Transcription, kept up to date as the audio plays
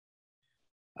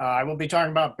I will be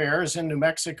talking about bears in New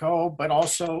Mexico, but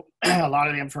also a lot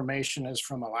of the information is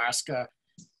from Alaska.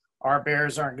 Our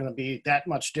bears aren't going to be that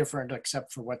much different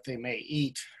except for what they may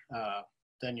eat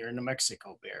than your New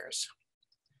Mexico bears.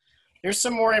 Here's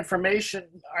some more information.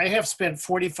 I have spent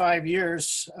 45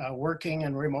 years working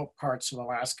in remote parts of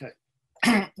Alaska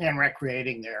and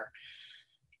recreating there.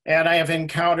 And I have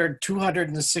encountered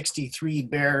 263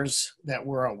 bears that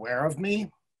were aware of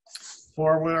me.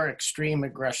 4 were extreme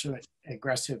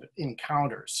aggressive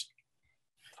encounters.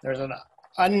 There's an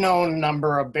unknown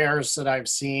number of bears that I've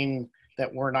seen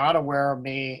that were not aware of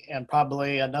me, and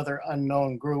probably another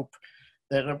unknown group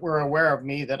that were aware of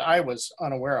me that I was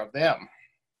unaware of them.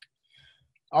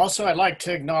 Also, I'd like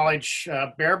to acknowledge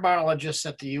bear biologists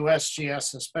at the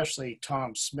USGS, especially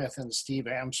Tom Smith and Steve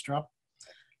Amstrup,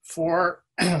 for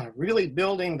really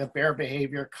building the bear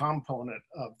behavior component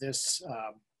of this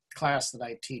class that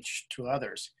I teach to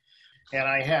others. And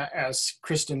I have, as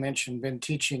Krista mentioned, been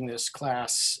teaching this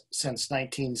class since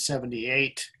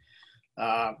 1978,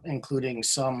 including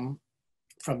some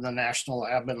from the National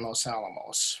Lab in Los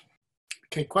Alamos.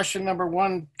 Okay, question number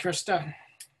 1, Krista.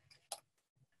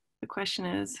 The question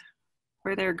is,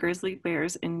 were there grizzly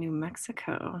bears in New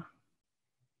Mexico?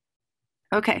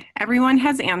 Okay, everyone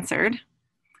has answered,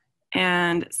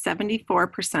 and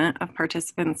 74% of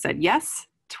participants said yes,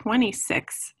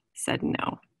 26 said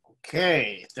no.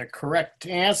 Okay, the correct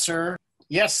answer,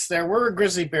 yes, there were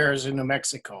grizzly bears in New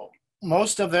Mexico.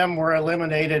 Most of them were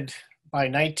eliminated by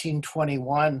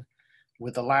 1921,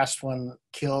 with the last one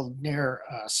killed near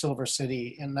Silver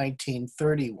City in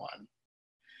 1931.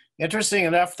 Interesting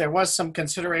enough, there was some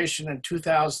consideration in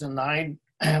 2009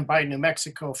 by New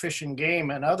Mexico Fish and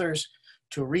Game and others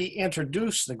to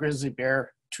reintroduce the grizzly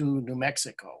bear to New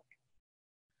Mexico.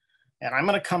 And I'm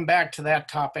going to come back to that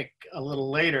topic a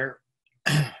little later.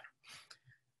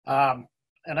 And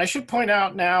I should point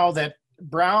out now that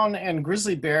brown and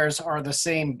grizzly bears are the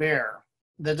same bear.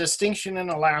 The distinction in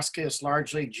Alaska is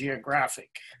largely geographic.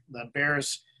 The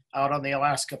bears out on the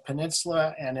Alaska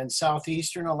Peninsula and in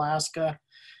southeastern Alaska,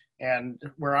 and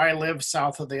where I live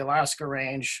south of the Alaska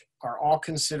Range, are all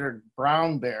considered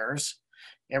brown bears.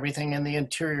 Everything in the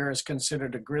interior is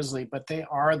considered a grizzly, but they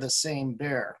are the same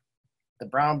bear. The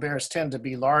brown bears tend to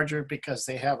be larger because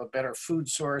they have a better food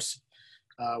source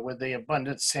with the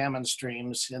abundant salmon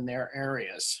streams in their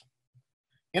areas.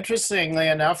 Interestingly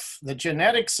enough, the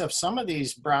genetics of some of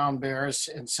these brown bears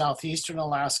in southeastern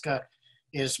Alaska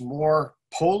is more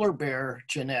polar bear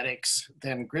genetics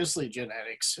than grizzly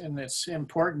genetics. And it's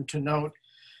important to note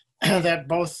that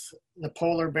both the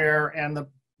polar bear and the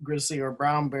grizzly or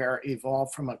brown bear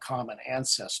evolved from a common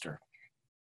ancestor.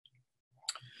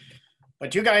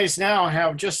 But you guys now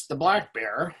have just the black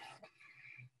bear.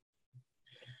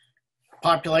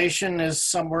 Population is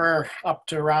somewhere up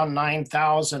to around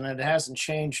 9,000. It hasn't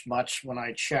changed much when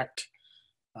I checked.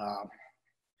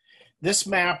 This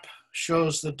map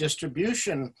shows the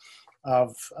distribution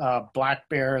of black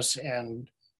bears and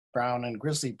brown and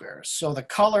grizzly bears. So the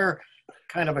color,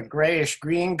 kind of a grayish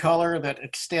green color that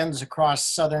extends across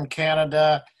southern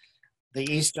Canada, the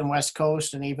east and west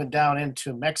coast, and even down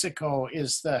into Mexico,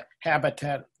 is the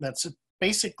habitat that's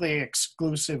basically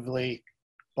exclusively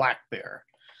black bear.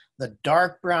 The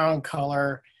dark brown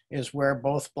color is where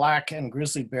both black and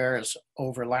grizzly bears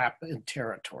overlap in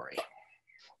territory.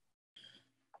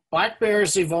 Black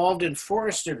bears evolved in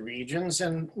forested regions,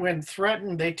 and when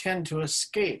threatened, they tend to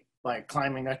escape by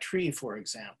climbing a tree, for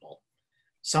example.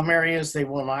 Some areas they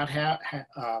will not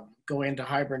go into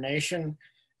hibernation,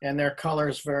 and their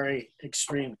colors vary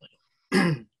extremely.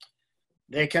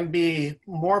 They can be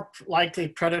more likely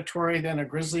predatory than a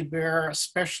grizzly bear,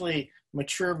 especially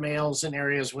mature males in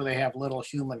areas where they have little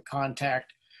human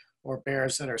contact or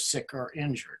bears that are sick or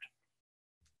injured.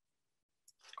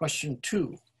 Question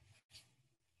 2.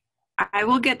 I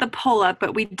will get the poll up,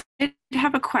 but we did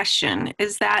have a question.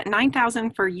 Is that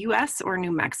 9,000 for US or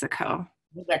New Mexico?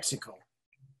 New Mexico.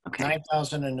 Okay.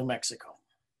 9,000 in New Mexico.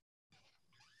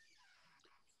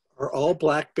 Are all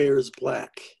black bears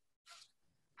black?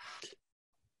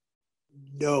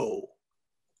 No.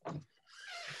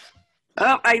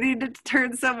 Oh, I need to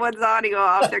turn someone's audio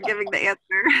off. They're giving the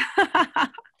answer.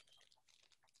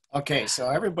 Okay, so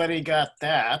everybody got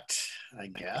that, I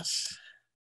guess.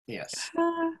 Yes.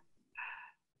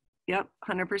 Yep,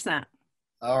 100%.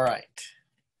 All right.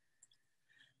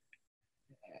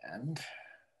 And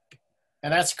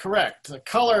that's correct. The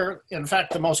color, in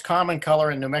fact, the most common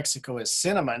color in New Mexico is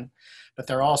cinnamon, but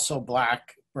they're also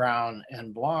black, brown,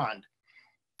 and blonde.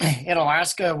 In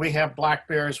Alaska, we have black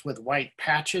bears with white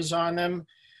patches on them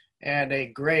and a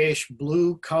grayish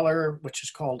blue color, which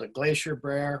is called a glacier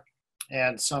bear.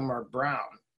 and some are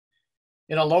brown.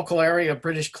 In a local area of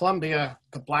British Columbia,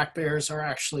 the black bears are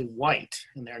actually white,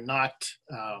 and they're not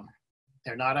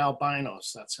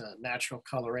albinos. That's a natural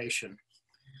coloration.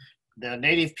 The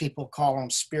native people call them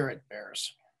spirit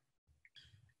bears.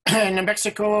 In New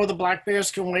Mexico, the black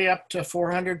bears can weigh up to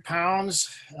 400 pounds.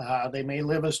 They may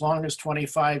live as long as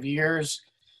 25 years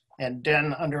and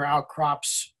den under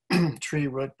outcrops, tree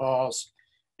root balls,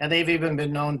 and they've even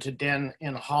been known to den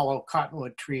in hollow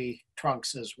cottonwood tree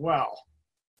trunks as well.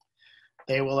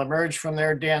 They will emerge from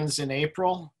their dens in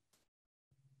April,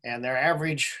 and their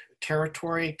average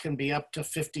territory can be up to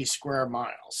 50 square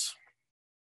miles.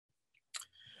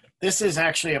 This is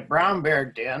actually a brown bear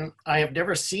den. I have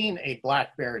never seen a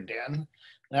black bear den.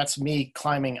 That's me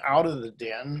climbing out of the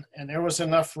den, and there was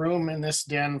enough room in this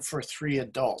den for 3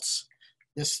 adults.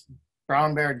 This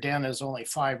brown bear den is only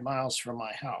 5 miles from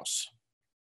my house.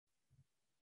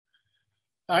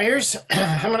 Now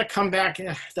I'm going to come back.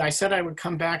 I said I would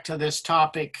come back to this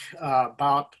topic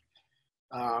about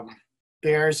grizzly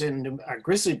bears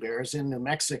in New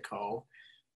Mexico.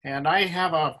 And I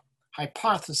have a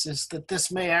hypothesis that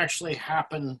this may actually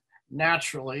happen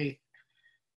naturally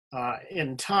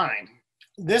in time.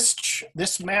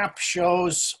 This map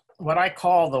shows what I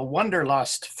call the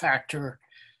wanderlust factor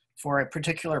for a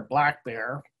particular black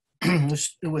bear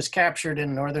who was captured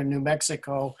in northern New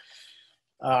Mexico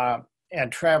and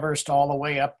traversed all the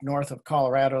way up north of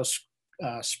Colorado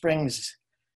Springs.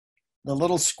 The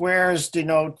little squares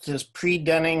denote this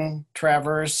pre-denning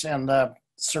traverse, and the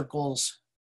circles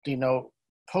denote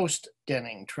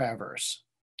post-denning traverse.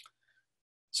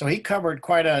 So he covered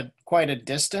quite a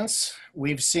distance.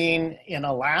 We've seen in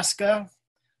Alaska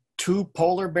 2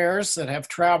 polar bears that have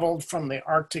traveled from the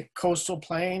Arctic coastal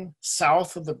plain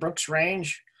south of the Brooks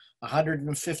Range,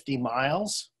 150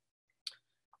 miles.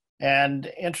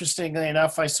 And interestingly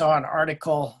enough, I saw an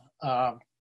article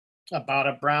about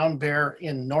a brown bear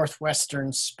in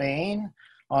northwestern Spain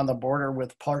on the border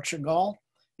with Portugal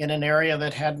in an area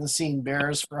that hadn't seen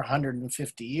bears for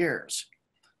 150 years.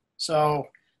 So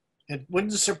it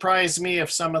wouldn't surprise me if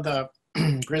some of the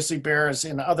grizzly bears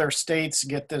in other states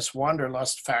get this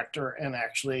wanderlust factor and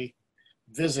actually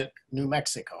visit New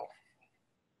Mexico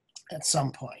at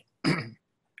some point.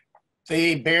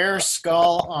 The bear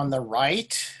skull on the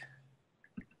right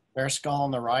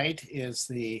is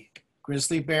the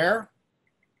grizzly bear.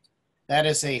 That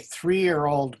is a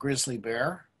 3-year-old grizzly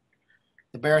bear.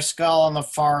 The bear skull on the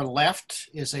far left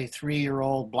is a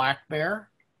 3-year-old black bear.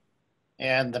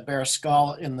 And the bear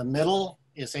skull in the middle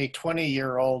is a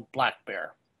 20-year-old black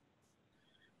bear.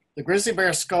 The grizzly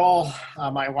bear skull,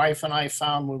 my wife and I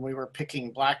found when we were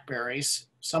picking blackberries.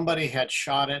 Somebody had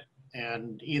shot it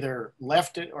and either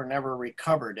left it or never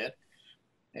recovered it.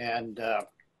 And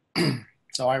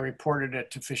so I reported it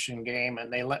to Fish and Game,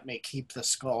 and they let me keep the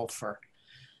skull for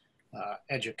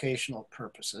educational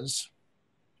purposes.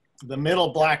 The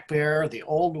middle black bear, the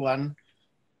old one,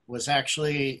 was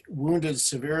actually wounded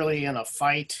severely in a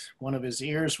fight. One of his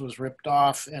ears was ripped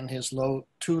off, and his 2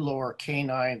 lower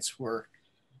canines were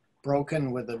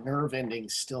broken with the nerve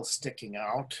endings still sticking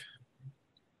out.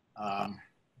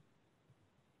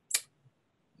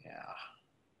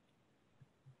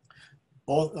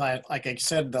 Both, like I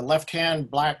said, the left-hand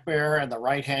black bear and the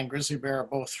right-hand grizzly bear are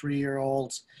both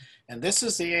 3-year-olds. And this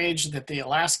is the age that the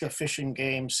Alaska Fish and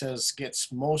Game says gets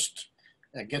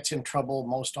in trouble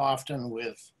most often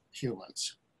with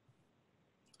humans.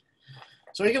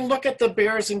 So you can look at the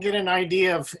bears and get an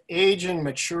idea of age and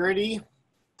maturity.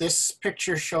 This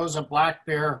picture shows a black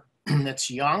bear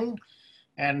that's young.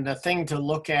 And the thing to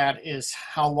look at is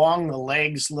how long the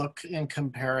legs look in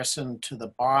comparison to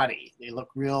the body. They look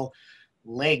real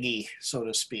leggy, so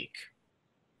to speak.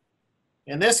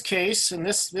 In this case, and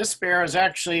this bear is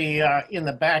actually in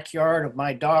the backyard of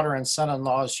my daughter and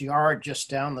son-in-law's yard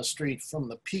just down the street from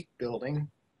the PEEC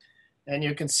building. And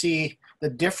you can see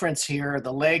the difference here.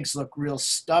 The legs look real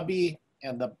stubby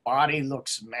and the body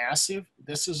looks massive.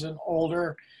 This is an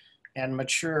older and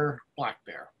mature black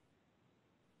bear.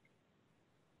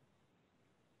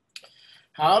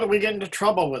 How do we get into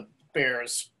trouble with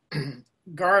bears?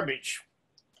 Garbage.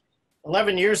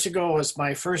 11 years ago was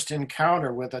my first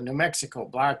encounter with a New Mexico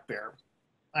black bear.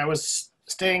 I was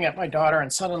staying at my daughter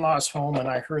and son-in-law's home, and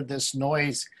I heard this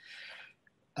noise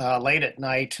late at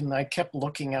night, and I kept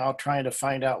looking out trying to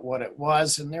find out what it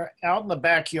was. And there out in the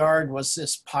backyard was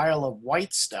this pile of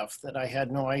white stuff that I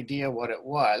had no idea what it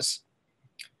was.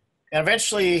 And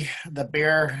eventually the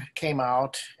bear came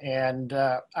out, and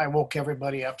I woke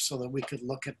everybody up so that we could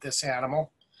look at this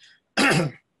animal.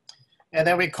 And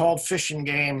then we called Fish and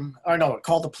Game,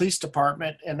 called the police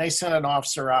department, and they sent an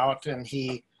officer out, and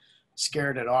he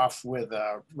scared it off with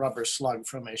a rubber slug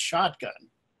from his shotgun.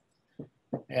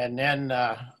 And then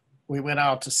we went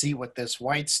out to see what this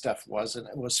white stuff was, and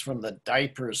it was from the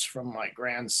diapers from my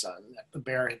grandson that the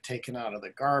bear had taken out of the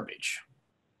garbage.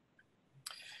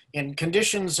 In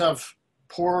conditions of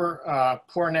poor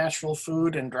natural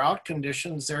food and drought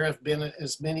conditions, there have been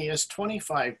as many as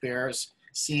 25 bears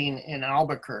seen in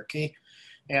Albuquerque.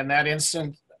 And that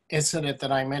incident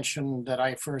that I mentioned that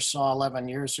I first saw 11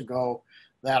 years ago,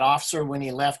 that officer, when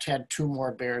he left, had 2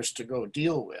 more bears to go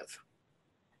deal with.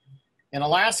 In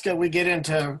Alaska,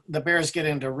 the bears get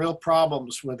into real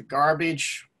problems with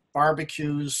garbage,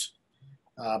 barbecues,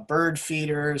 bird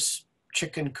feeders,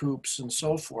 chicken coops, and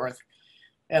so forth.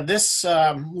 And this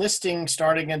listing,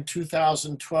 starting in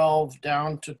 2012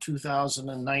 down to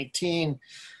 2019,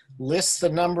 lists the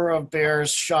number of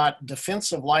bears shot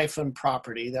defensive life and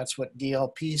property. That's what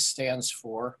DLP stands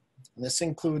for. And this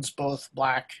includes both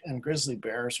black and grizzly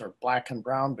bears, or black and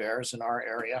brown bears in our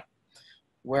area,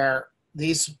 where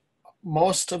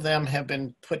most of them have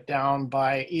been put down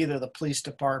by either the police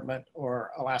department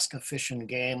or Alaska Fish and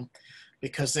Game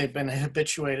because they've been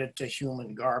habituated to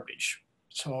human garbage.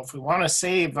 So if we want to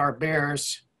save our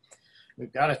bears,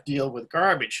 we've got to deal with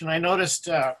garbage. And I noticed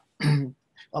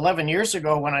 11 years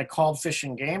ago when I called Fish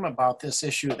and Game about this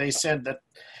issue, they said that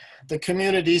the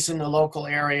communities in the local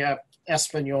area,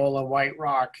 Espanola, White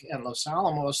Rock, and Los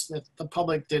Alamos, that the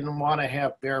public didn't want to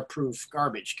have bear-proof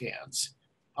garbage cans.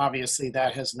 Obviously,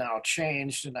 that has now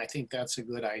changed, and I think that's a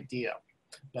good idea.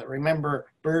 But remember,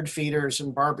 bird feeders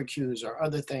and barbecues are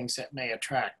other things that may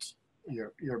attract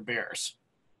your bears.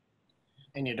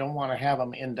 And you don't want to have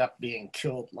them end up being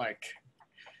killed like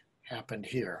happened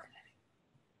here.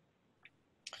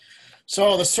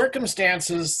 So the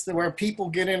circumstances where people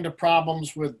get into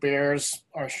problems with bears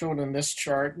are shown in this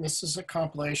chart. And this is a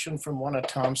compilation from one of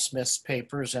Tom Smith's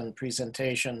papers and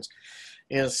presentations.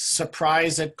 Is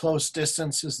surprise at close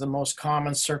distance is the most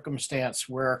common circumstance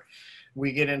where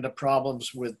we get into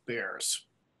problems with bears.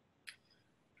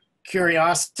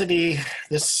 Curiosity,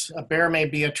 a bear may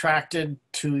be attracted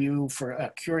to you for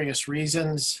curious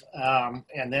reasons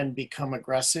and then become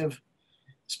aggressive,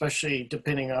 especially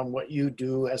depending on what you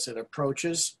do as it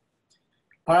approaches.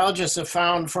 Biologists have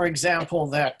found, for example,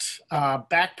 that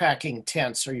backpacking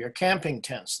tents or your camping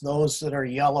tents, those that are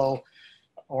yellow,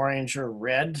 orange, or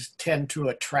red, tend to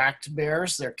attract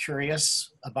bears. They're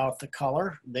curious about the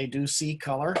color. They do see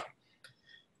color.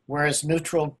 Whereas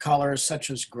neutral colors such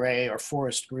as gray or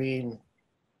forest green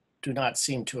do not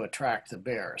seem to attract the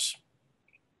bears.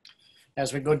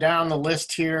 As we go down the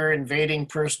list here, invading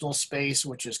personal space,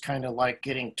 which is kind of like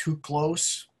getting too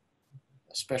close,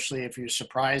 especially if you're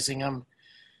surprising them,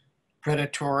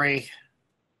 predatory,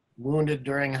 wounded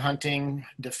during hunting,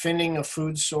 defending a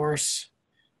food source,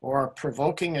 or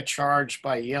provoking a charge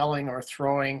by yelling or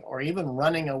throwing or even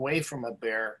running away from a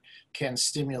bear can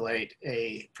stimulate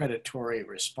a predatory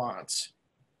response.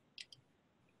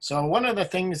 So one of the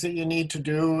things that you need to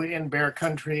do in bear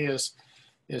country is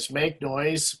make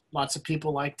noise. Lots of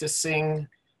people like to sing.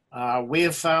 We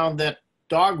have found that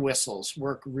dog whistles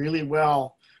work really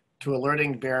well to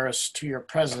alerting bears to your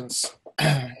presence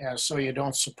so you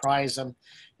don't surprise them,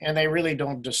 and they really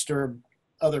don't disturb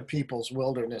other people's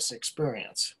wilderness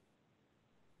experience.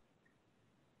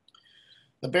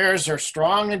 The bears are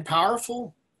strong and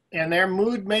powerful, and their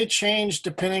mood may change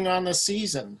depending on the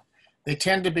season. They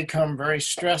tend to become very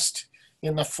stressed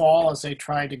in the fall as they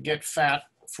try to get fat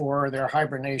for their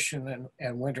hibernation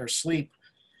and winter sleep.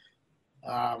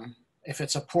 If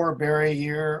it's a poor berry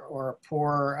year or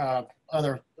poor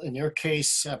in your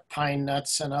case, pine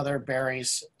nuts and other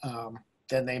berries,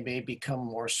 then they may become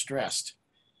more stressed.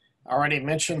 I already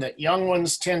mentioned that young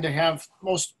ones tend to have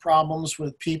most problems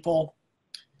with people.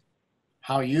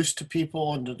 How used to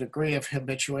people and the degree of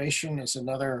habituation is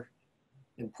another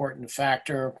important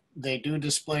factor. They do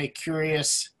display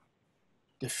curious,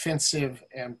 defensive,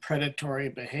 and predatory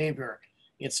behavior.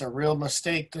 It's a real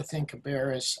mistake to think a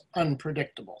bear is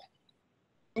unpredictable.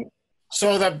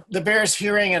 So the bear's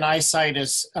hearing and eyesight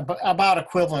is about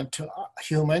equivalent to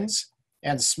humans,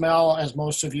 and smell, as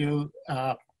most of you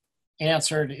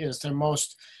answered, is their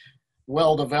most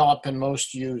well-developed and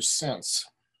most used sense.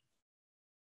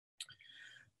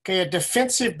 Okay, a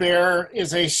defensive bear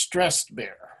is a stressed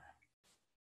bear.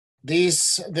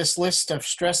 This list of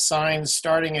stress signs,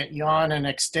 starting at yawn and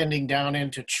extending down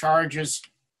into charges,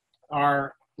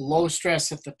 are low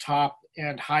stress at the top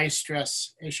and high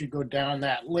stress as you go down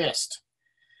that list.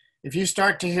 If you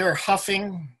start to hear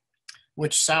huffing,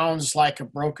 which sounds like a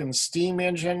broken steam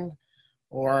engine,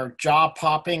 or jaw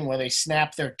popping where they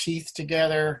snap their teeth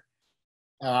together,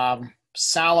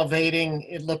 salivating.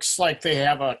 It looks like they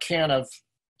have a can of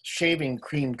shaving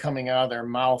cream coming out of their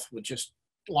mouth with just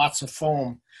lots of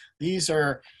foam. These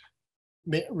are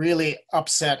really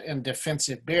upset and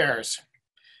defensive bears.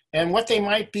 And what they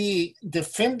might be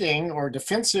defending or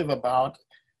defensive about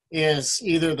is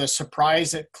either the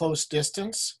surprise at close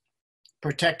distance,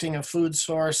 protecting a food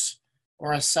source,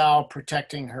 or a sow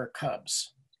protecting her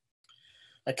cubs.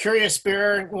 A curious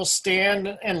bear will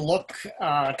stand and look,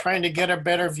 trying to get a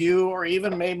better view, or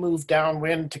even may move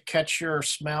downwind to catch your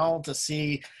smell to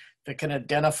see if it can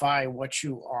identify what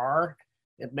you are.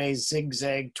 It may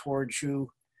zigzag towards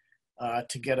you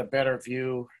to get a better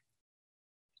view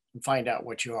and find out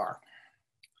what you are.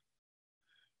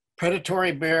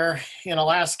 Predatory bear. In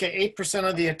Alaska, 8%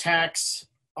 of the attacks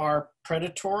are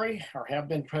predatory or have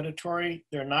been predatory.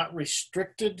 They're not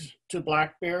restricted to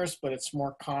black bears, but it's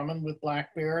more common with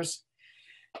black bears.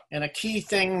 And a key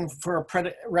thing for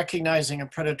recognizing a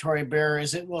predatory bear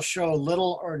is it will show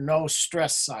little or no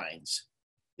stress signs.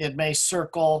 It may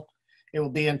circle, it will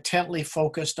be intently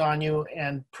focused on you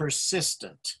and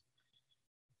persistent.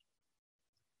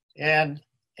 And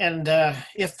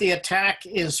if the attack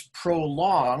is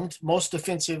prolonged, most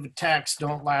defensive attacks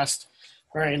don't last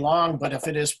very long, but if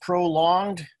it is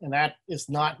prolonged and that is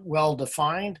not well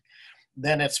defined,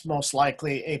 then it's most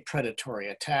likely a predatory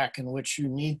attack in which you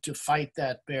need to fight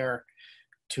that bear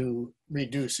to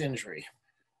reduce injury.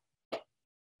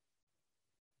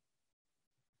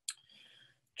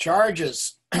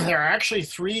 Charges. There are actually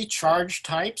 3 charge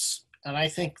types, and I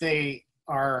think they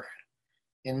are,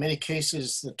 in many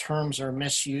cases, the terms are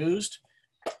misused.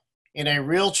 In a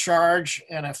real charge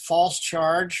and a false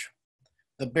charge,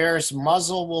 the bear's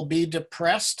muzzle will be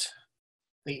depressed,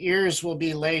 the ears will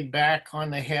be laid back on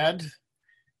the head,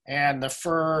 and the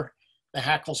fur, the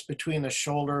hackles between the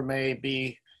shoulder may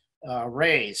be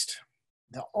raised.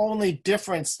 The only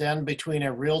difference then between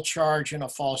a real charge and a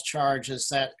false charge is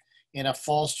that in a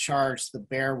false charge, the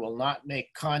bear will not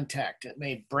make contact. It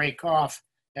may break off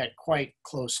at quite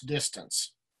close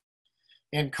distance.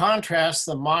 In contrast,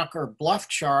 the mock or bluff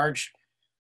charge,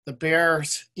 the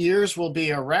bear's ears will be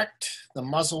erect, the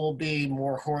muzzle will be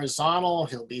more horizontal,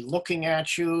 he'll be looking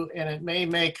at you, and it may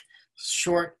make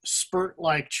short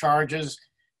spurt-like charges.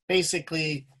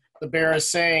 Basically, the bear is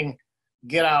saying,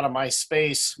 get out of my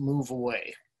space, move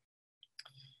away.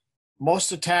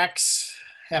 Most attacks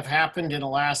have happened in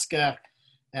Alaska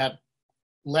at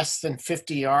less than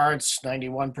 50 yards,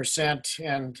 91%,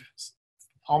 and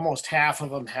almost half of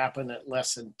them happen at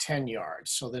less than 10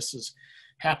 yards. So this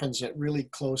happens at really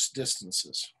close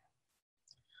distances.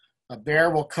 A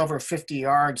bear will cover 50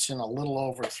 yards in a little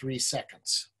over 3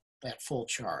 seconds, that full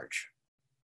charge.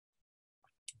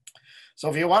 So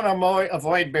if you want to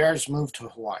avoid bears, move to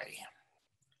Hawaii.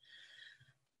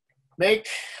 Make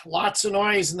lots of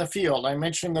noise in the field. I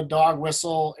mentioned the dog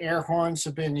whistle, air horns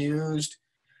have been used.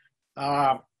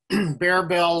 Bear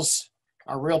bells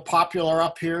are real popular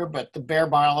up here, but the bear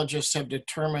biologists have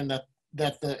determined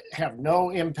that they have no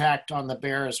impact on the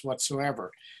bears whatsoever.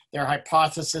 Their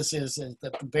hypothesis is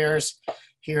that the bears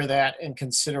hear that and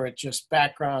consider it just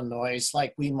background noise,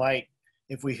 like we might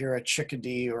if we hear a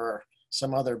chickadee or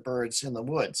some other birds in the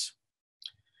woods.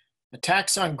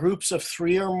 Attacks on groups of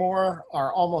 3 or more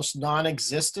are almost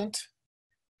non-existent.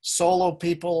 Solo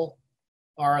people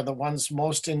are the ones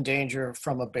most in danger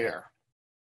from a bear.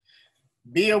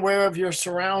 Be aware of your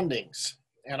surroundings.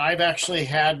 And I've actually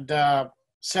had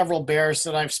several bears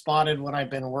that I've spotted when I've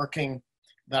been working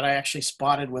that I actually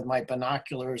spotted with my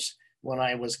binoculars when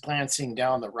I was glancing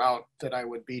down the route that I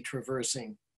would be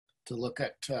traversing to look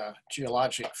at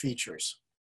geologic features.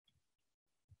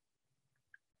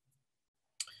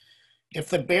 If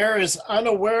the bear is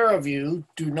unaware of you,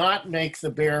 do not make the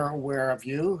bear aware of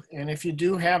you. And if you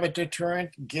do have a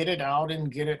deterrent, get it out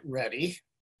and get it ready.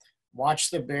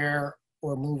 Watch the bear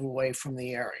or move away from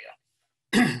the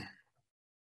area.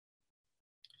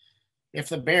 If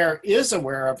the bear is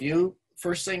aware of you,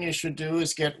 first thing you should do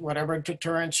is get whatever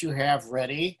deterrents you have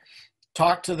ready.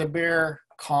 Talk to the bear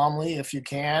calmly if you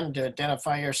can to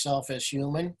identify yourself as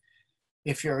human.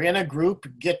 If you're in a group,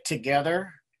 get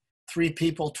together. 3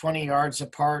 people 20 yards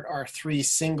apart are 3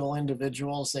 single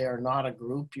individuals. They are not a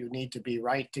group. You need to be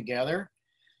right together.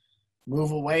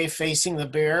 Move away facing the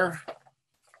bear,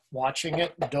 watching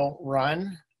it. Don't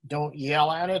run. Don't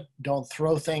yell at it. Don't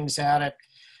throw things at it,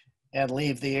 and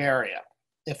leave the area.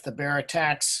 If the bear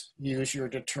attacks, use your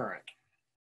deterrent.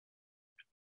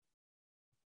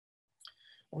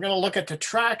 We're going to look at the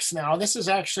tracks now. This is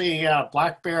actually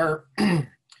black bear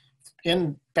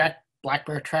black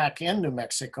bear track in New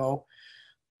Mexico.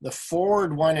 The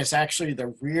forward one is actually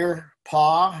the rear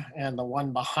paw, and the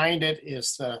one behind it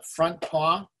is the front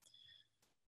paw.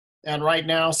 And right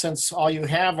now, since all you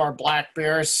have are black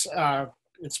bears,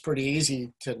 it's pretty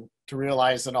easy to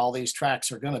realize that all these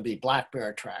tracks are going to be black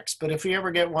bear tracks. But if you ever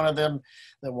get one of them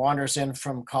that wanders in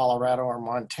from Colorado or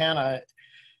Montana,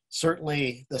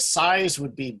 certainly the size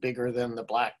would be bigger than the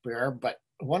black bear. But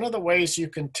one of the ways you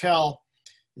can tell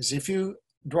is if you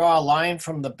draw a line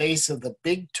from the base of the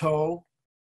big toe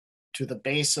to the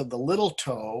base of the little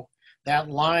toe, that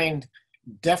line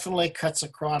definitely cuts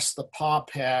across the paw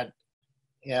pad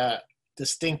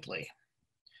distinctly.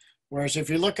 Whereas if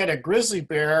you look at a grizzly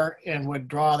bear and would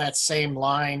draw that same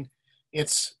line,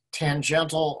 it's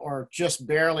tangential or just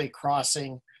barely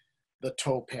crossing the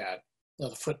toe pad,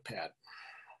 the foot pad.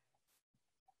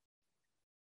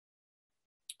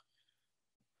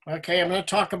 Okay, I'm going to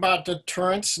talk about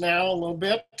deterrence now a little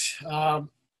bit.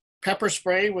 Pepper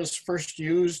spray was first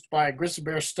used by a grizzly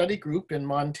bear study group in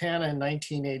Montana in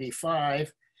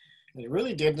 1985. And it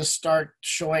really didn't start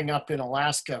showing up in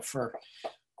Alaska for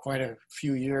quite a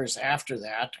few years after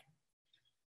that.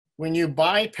 When you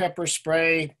buy pepper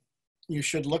spray, you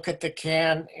should look at the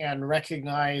can and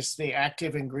recognize the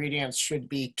active ingredients should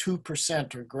be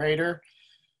 2% or greater.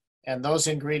 And those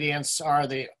ingredients are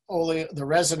the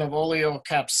resin of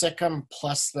oleocapsicum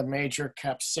plus the major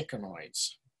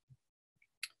capsicanoids.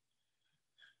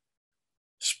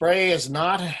 Spray is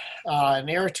not an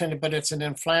irritant, but it's an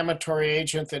inflammatory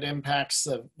agent that impacts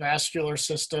the vascular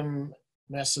system,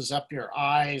 messes up your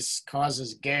eyes,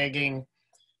 causes gagging,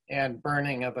 and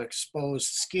burning of exposed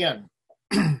skin.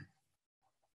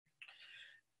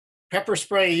 Pepper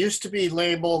spray used to be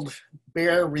labeled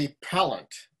bear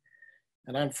repellent.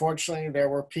 And unfortunately, there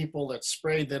were people that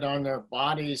sprayed it on their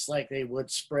bodies like they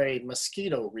would spray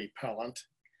mosquito repellent.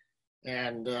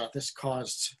 And this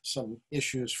caused some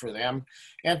issues for them.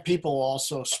 And people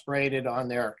also sprayed it on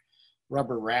their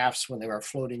rubber rafts when they were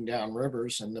floating down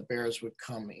rivers, and the bears would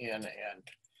come in and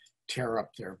tear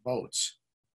up their boats.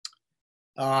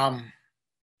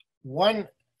 One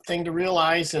thing to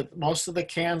realize that most of the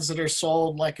cans that are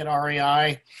sold, like at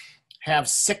REI, have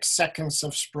 6 seconds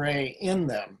of spray in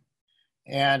them.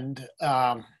 And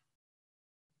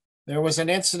there was an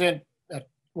incident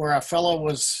where a fellow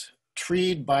was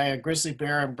treed by a grizzly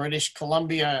bear in British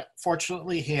Columbia.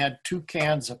 Fortunately, he had 2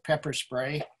 cans of pepper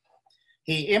spray.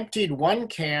 He emptied 1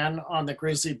 can on the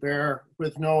grizzly bear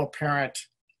with no apparent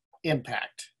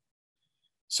impact.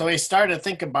 So he started to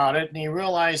think about it, and he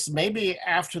realized maybe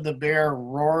after the bear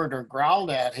roared or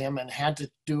growled at him and had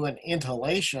to do an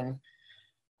inhalation,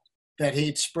 that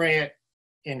he'd spray it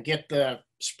and get the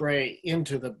spray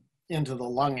into the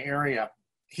lung area.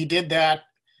 He did that,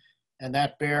 and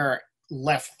that bear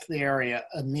left the area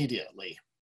immediately.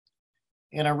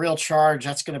 In a real charge,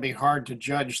 that's going to be hard to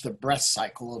judge the breath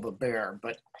cycle of a bear,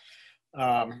 but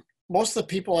most of the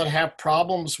people that have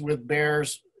problems with bear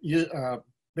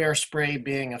spray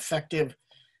being effective,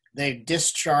 they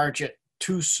discharge it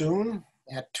too soon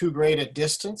at too great a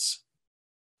distance.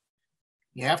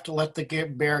 You have to let the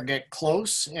bear get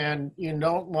close, and you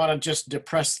don't want to just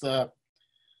depress the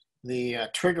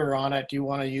trigger on it. You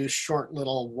want to use short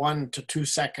little 1 to 2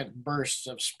 second bursts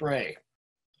of spray.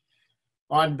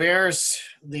 On bears,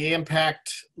 the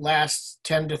impact lasts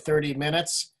 10 to 30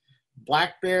 minutes.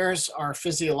 Black bears are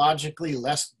physiologically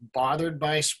less bothered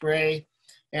by spray,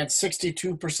 and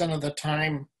 62% of the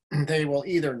time they will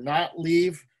either not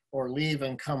leave or leave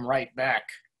and come right back.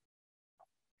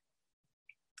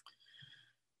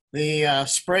 The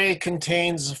spray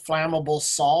contains a flammable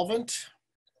solvent,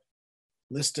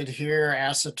 listed here: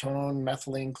 acetone,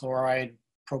 methylene chloride,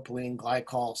 propylene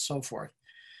glycol, so forth.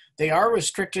 They are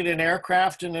restricted in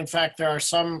aircraft, and in fact, there are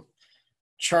some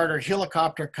charter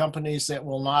helicopter companies that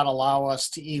will not allow us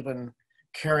to even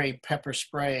carry pepper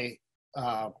spray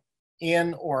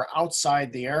in or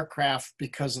outside the aircraft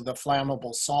because of the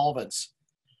flammable solvents.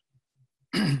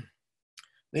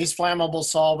 These flammable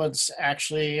solvents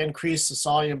actually increase the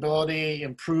solubility,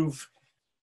 improve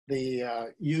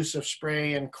the use of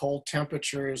spray in cold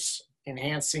temperatures,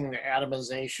 enhancing the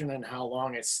atomization and how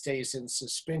long it stays in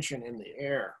suspension in the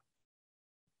air.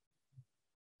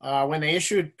 When they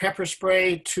issued pepper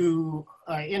spray to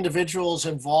individuals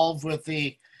involved with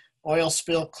the oil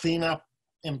spill cleanup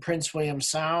in Prince William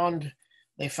Sound,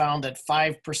 they found that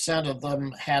 5% of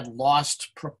them had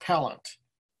lost propellant.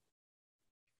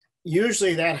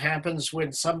 Usually that happens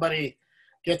when somebody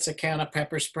gets a can of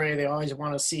pepper spray. They always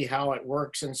want to see how it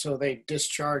works, and so they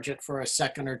discharge it for a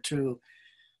second or two.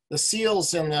 The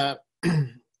seals in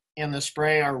the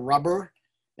spray are rubber,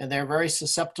 and they're very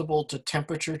susceptible to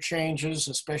temperature changes,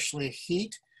 especially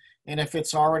heat. And if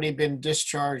it's already been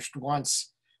discharged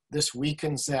once, this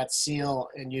weakens that seal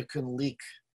and you can leak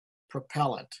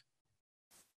propellant.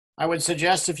 I would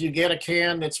suggest if you get a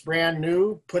can that's brand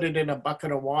new, put it in a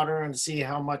bucket of water and see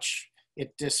how much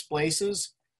it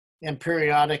displaces, and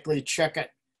periodically check it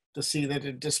to see that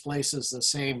it displaces the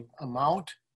same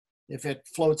amount. If it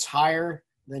floats higher,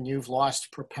 then you've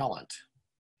lost propellant.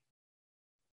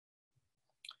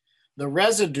 The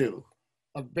residue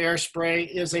of bear spray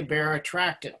is a bear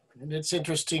attractant. And it's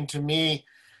interesting to me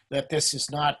that this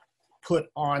is not put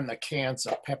on the cans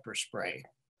of pepper spray.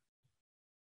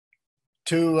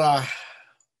 To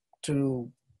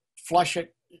flush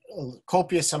it,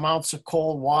 copious amounts of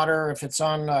cold water. If it's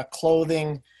on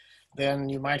clothing, then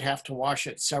you might have to wash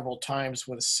it several times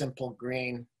with a simple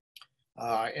green.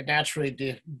 It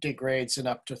naturally degrades in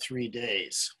up to 3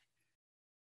 days.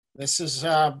 This is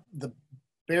the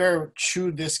bear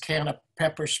chewed this can of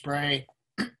pepper spray.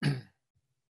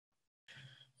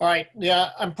 All right,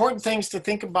 yeah, important things to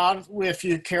think about if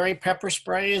you carry pepper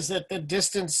spray is that the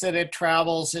distance that it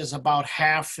travels is about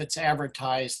half its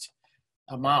advertised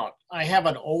amount. I have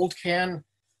an old can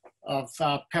of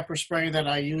pepper spray that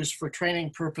I use for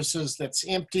training purposes that's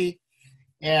empty,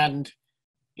 and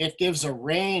it gives a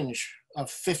range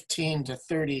of 15 to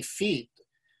 30 feet.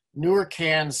 Newer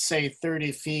cans say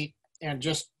 30 feet, and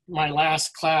just my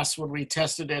last class when we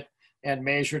tested it and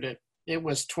measured it, it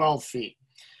was 12 feet.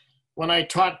 When I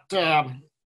taught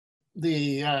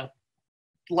the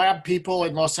lab people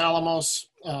in Los Alamos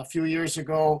a few years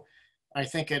ago, I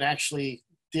think it actually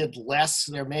did less.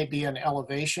 There may be an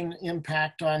elevation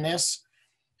impact on this.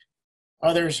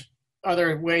 Other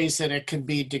ways that it can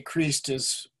be decreased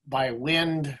is by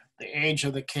wind, the age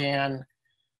of the can,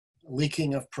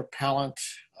 leaking of propellant,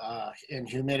 and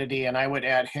humidity, and I would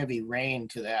add heavy rain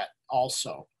to that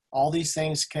also. All these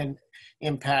things can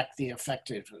impact the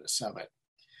effectiveness of it.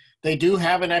 They do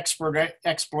have an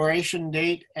expiration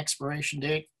date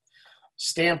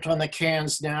stamped on the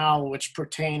cans now, which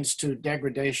pertains to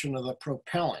degradation of the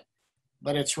propellant,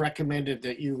 but it's recommended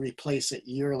that you replace it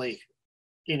yearly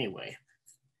anyway.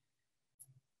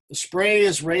 The spray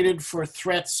is rated for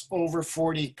threats over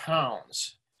 40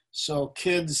 pounds, so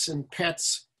kids and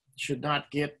pets should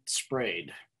not get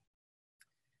sprayed.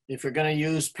 If you're going to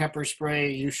use pepper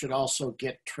spray, you should also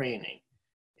get training,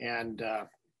 and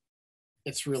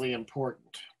it's really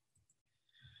important.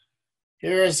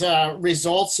 Here's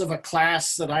results of a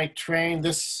class that I trained.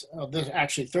 This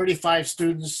actually 35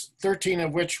 students, 13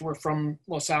 of which were from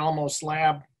Los Alamos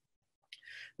lab.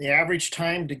 The average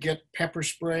time to get pepper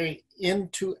spray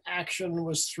into action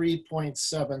was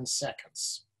 3.7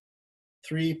 seconds.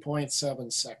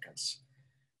 3.7 seconds.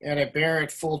 And a bear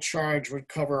at full charge would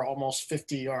cover almost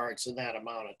 50 yards in that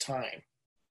amount of time.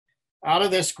 Out of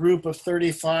this group of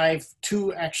 35,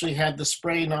 2 actually had the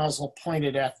spray nozzle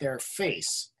pointed at their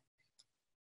face,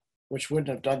 which wouldn't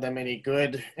have done them any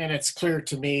good. And it's clear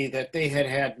to me that they had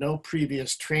had no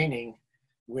previous training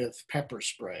with pepper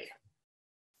spray.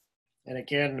 And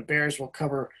again, the bears will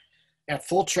cover at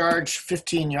full charge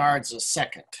 15 yards a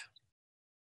second.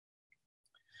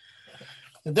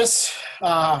 This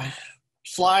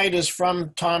slide is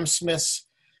from Tom Smith's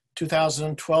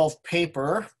 2012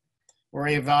 paper, where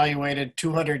he evaluated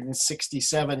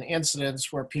 267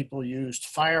 incidents where people used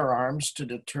firearms to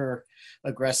deter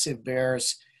aggressive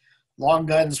bears. Long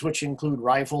guns, which include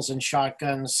rifles and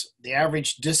shotguns. The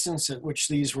average distance at which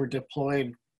these were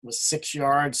deployed was 6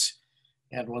 yards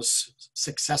and was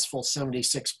successful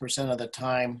 76% of the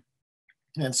time.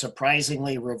 And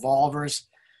surprisingly, revolvers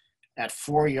at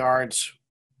 4 yards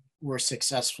were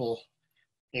successful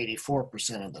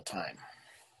 84% of the time.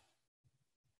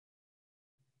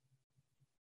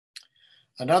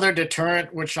 Another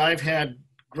deterrent, which I've had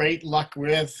great luck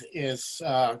with, is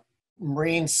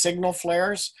marine signal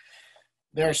flares.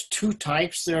 There's 2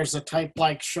 types. There's a type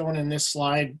like shown in this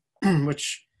slide,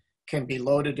 which can be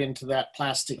loaded into that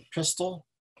plastic pistol.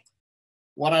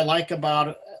 What I like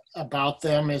about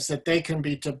them is that they can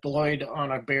be deployed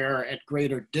on a bear at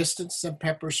greater distance than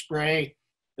pepper spray.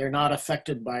 They're not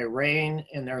affected by rain,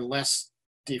 and they're less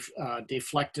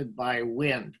deflected by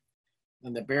wind,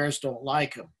 and the bears don't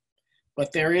like them.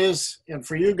 But there is, and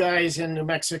for you guys in New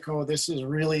Mexico, this is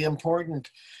really important,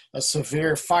 a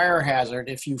severe fire hazard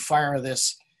if you fire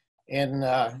this in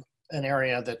an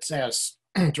area that has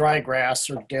dry grass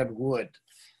or dead wood.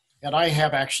 And I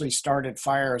have actually started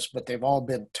fires, but they've all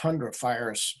been tundra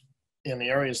fires in the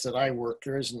areas that I work.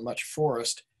 There isn't much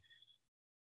forest.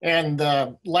 And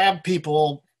the lab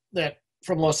people that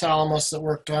from Los Alamos that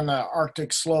worked on the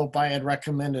Arctic slope, I had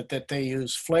recommended that they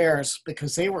use flares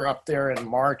because they were up there in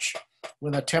March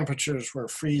when the temperatures were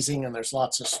freezing and there's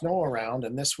lots of snow around,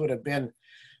 and this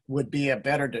would be a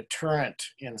better deterrent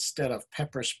instead of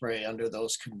pepper spray under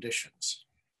those conditions.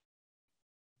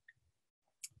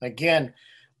 Again,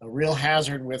 a real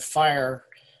hazard with fire,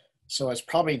 so it's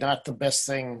probably not the best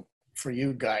thing for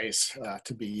you guys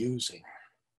to be using.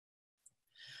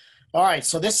 All right,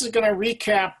 so this is going to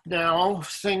recap now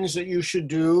things that you should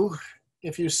do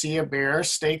if you see a bear.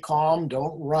 Stay calm,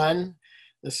 don't run.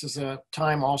 This is a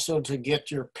time also to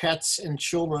get your pets and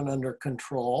children under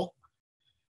control.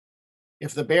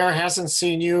 If the bear hasn't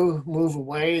seen you, move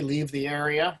away, leave the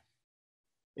area.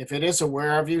 If it is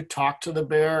aware of you, talk to the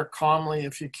bear calmly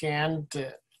if you can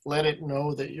to let it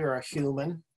know that you're a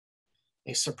human.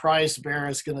 A surprised bear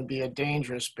is going to be a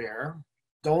dangerous bear.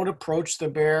 Don't approach the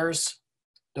bears.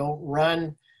 Don't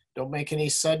run. Don't make any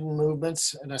sudden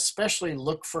movements, and especially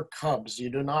look for cubs. You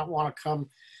do not want to come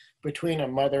between a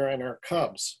mother and her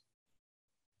cubs.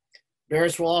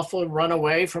 Bears will often run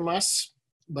away from us,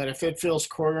 but if it feels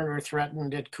cornered or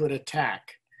threatened, it could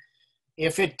attack.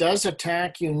 If it does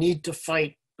attack, you need to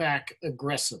fight back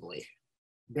aggressively.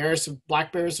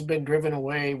 Black bears have been driven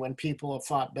away when people have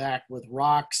fought back with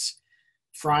rocks,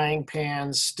 frying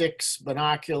pans, sticks,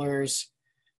 binoculars.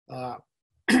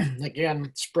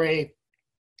 Again,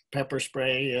 pepper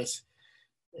spray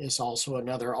is also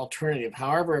another alternative.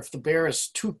 However, if the bear is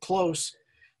too close,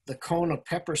 the cone of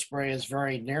pepper spray is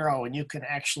very narrow and you can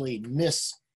actually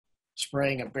miss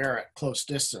spraying a bear at close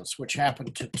distance, which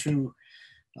happened to two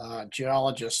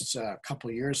geologists a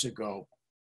couple years ago.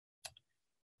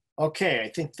 Okay, I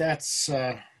think that's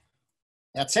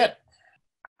it.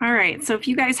 All right, so if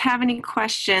you guys have any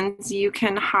questions, you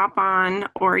can hop on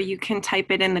or you can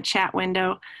type it in the chat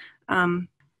window.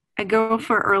 I go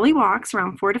for early walks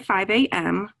around 4 to 5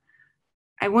 a.m.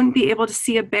 I wouldn't be able to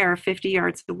see a bear 50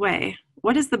 yards away.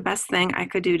 What is the best thing I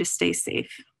could do to stay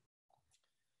safe?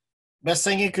 Best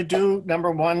thing you could do,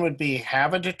 number one, would be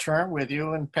have a deterrent with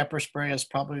you, and pepper spray is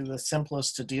probably the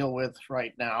simplest to deal with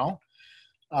right now.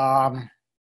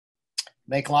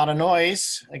 Make a lot of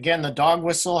noise. Again, the dog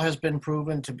whistle has been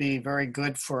proven to be very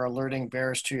good for alerting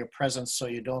bears to your presence so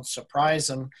you don't surprise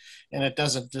them and it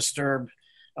doesn't disturb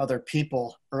other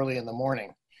people early in the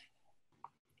morning.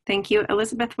 Thank you.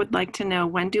 Elizabeth would like to know,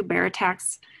 when do bear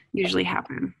attacks usually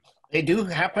happen? They do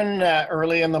happen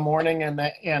early in the morning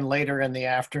and later in the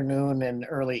afternoon and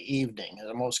early evening, are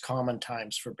the most common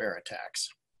times for bear attacks.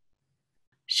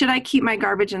 Should I keep my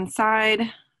garbage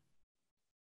inside?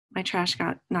 My trash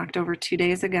got knocked over 2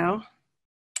 days ago.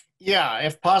 Yeah,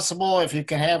 if possible, if you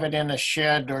can have it in a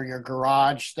shed or your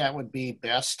garage, that would be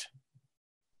best.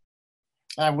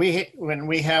 When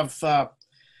we have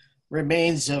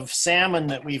remains of salmon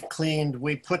that we've cleaned,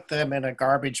 we put them in a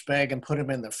garbage bag and put them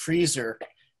in the freezer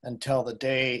until the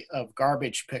day of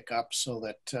garbage pickup so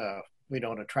that we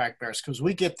don't attract bears, because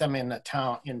we get them in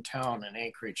town in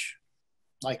Anchorage,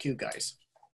 like you guys.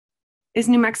 Is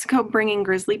New Mexico bringing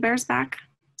grizzly bears back?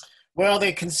 Well,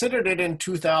 they considered it in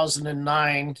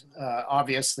 2009.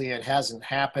 Obviously, it hasn't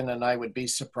happened, and I would be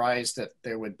surprised that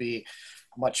there would be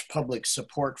much public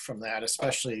support from that,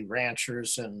 especially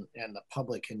ranchers and the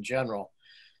public in general.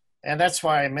 And that's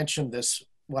why I mentioned this,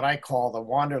 what I call the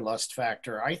wanderlust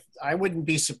factor. I wouldn't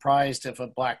be surprised if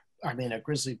a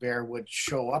grizzly bear would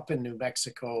show up in New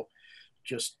Mexico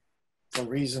just for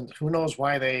reasons, who knows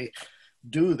why they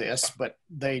do this, but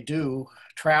they do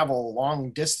travel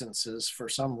long distances for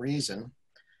some reason.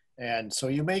 And so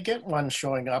you may get one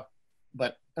showing up,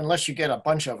 but unless you get a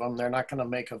bunch of them, they're not going to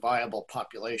make a viable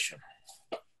population.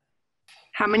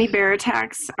 How many bear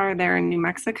attacks are there in New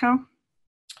Mexico?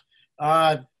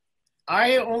 I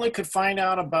only could find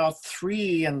out about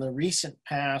 3 in the recent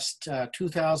past,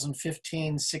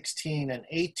 2015, 16, and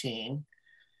 18.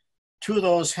 2 of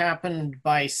those happened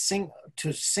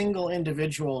to single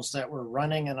individuals that were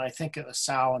running, and I think it was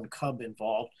sow and cub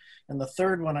involved. And the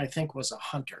third one, I think, was a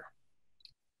hunter.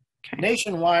 Okay.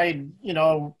 Nationwide,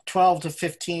 12 to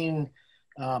 15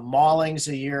 maulings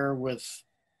a year with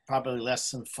probably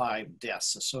less than 5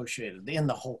 deaths associated in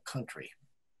the whole country.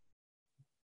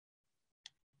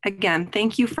 Again,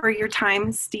 thank you for your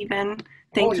time, Stephen.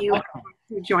 Thank you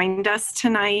who joined us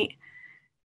tonight.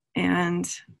 And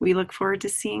we look forward to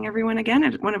seeing everyone again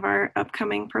at one of our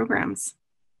upcoming programs.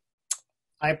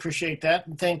 I appreciate that,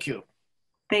 and thank you.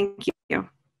 Thank you.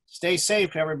 Stay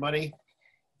safe, everybody.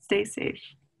 Stay safe.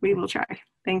 We will try.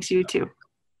 Thanks, you too.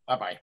 Bye-bye.